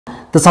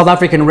The South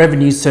African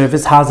Revenue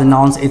Service has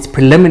announced its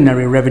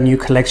preliminary revenue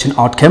collection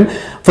outcome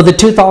for the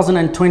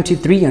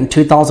 2023 and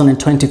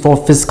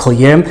 2024 fiscal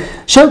year,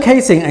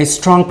 showcasing a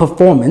strong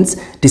performance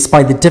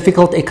despite the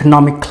difficult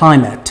economic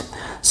climate.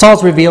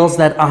 Sars reveals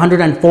that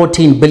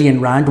 114 billion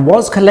rand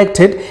was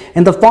collected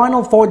in the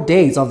final 4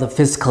 days of the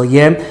fiscal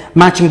year,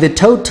 matching the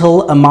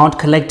total amount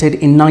collected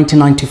in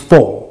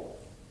 1994.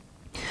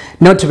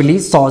 Notably,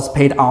 Sars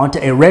paid out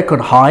a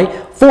record high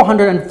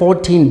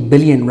 414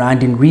 billion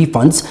rand in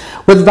refunds,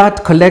 with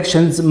VAT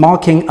collections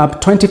marking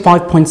up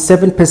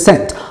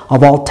 25.7%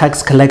 of all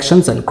tax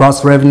collections and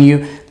gross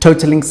revenue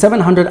totaling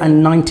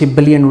 790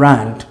 billion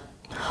rand.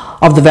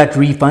 Of the VAT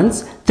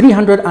refunds,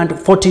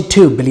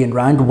 342 billion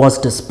rand was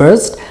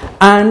disbursed,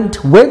 and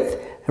with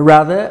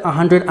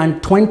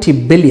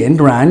 120 billion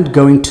rand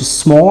going to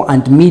small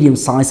and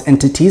medium-sized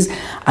entities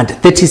and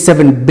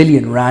 37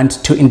 billion rand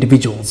to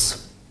individuals.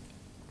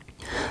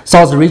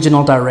 Sars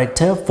Regional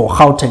Director for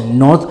Gauteng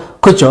North,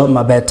 Kujo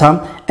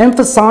Mabeta,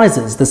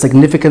 emphasizes the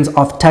significance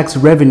of tax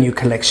revenue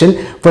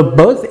collection for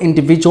both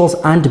individuals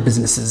and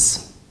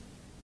businesses.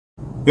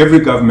 Every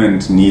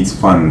government needs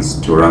funds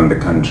to run the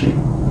country.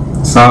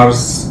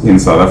 Sars in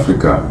South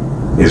Africa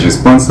is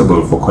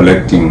responsible for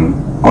collecting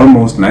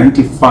almost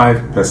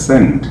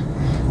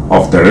 95%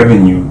 of the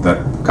revenue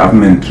that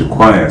government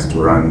requires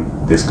to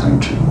run this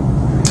country.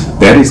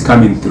 That is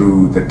coming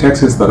through the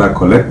taxes that are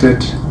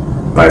collected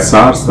by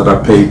Sars that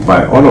are paid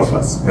by all of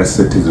us as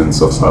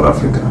citizens of South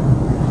Africa.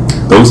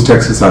 Those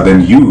taxes are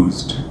then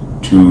used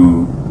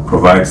to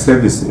provide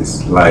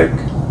services like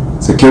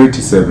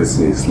security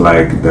services,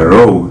 like the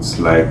roads,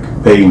 like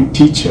paying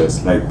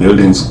teachers, like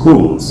building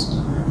schools,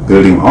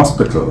 building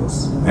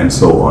hospitals, and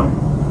so on.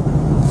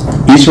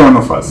 Each one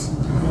of us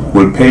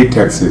will pay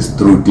taxes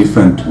through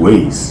different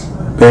ways.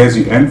 Pay as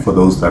you earn for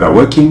those that are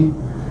working,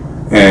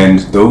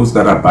 and those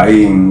that are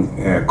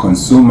buying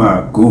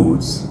consumer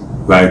goods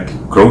like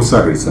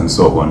groceries and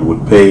so on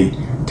would pay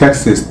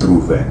taxes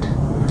through VAT.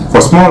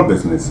 For small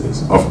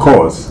businesses, of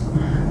course,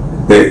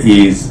 there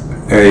is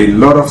a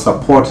lot of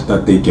support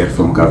that they get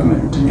from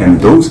government, and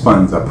those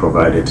funds are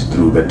provided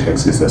through the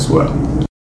taxes as well.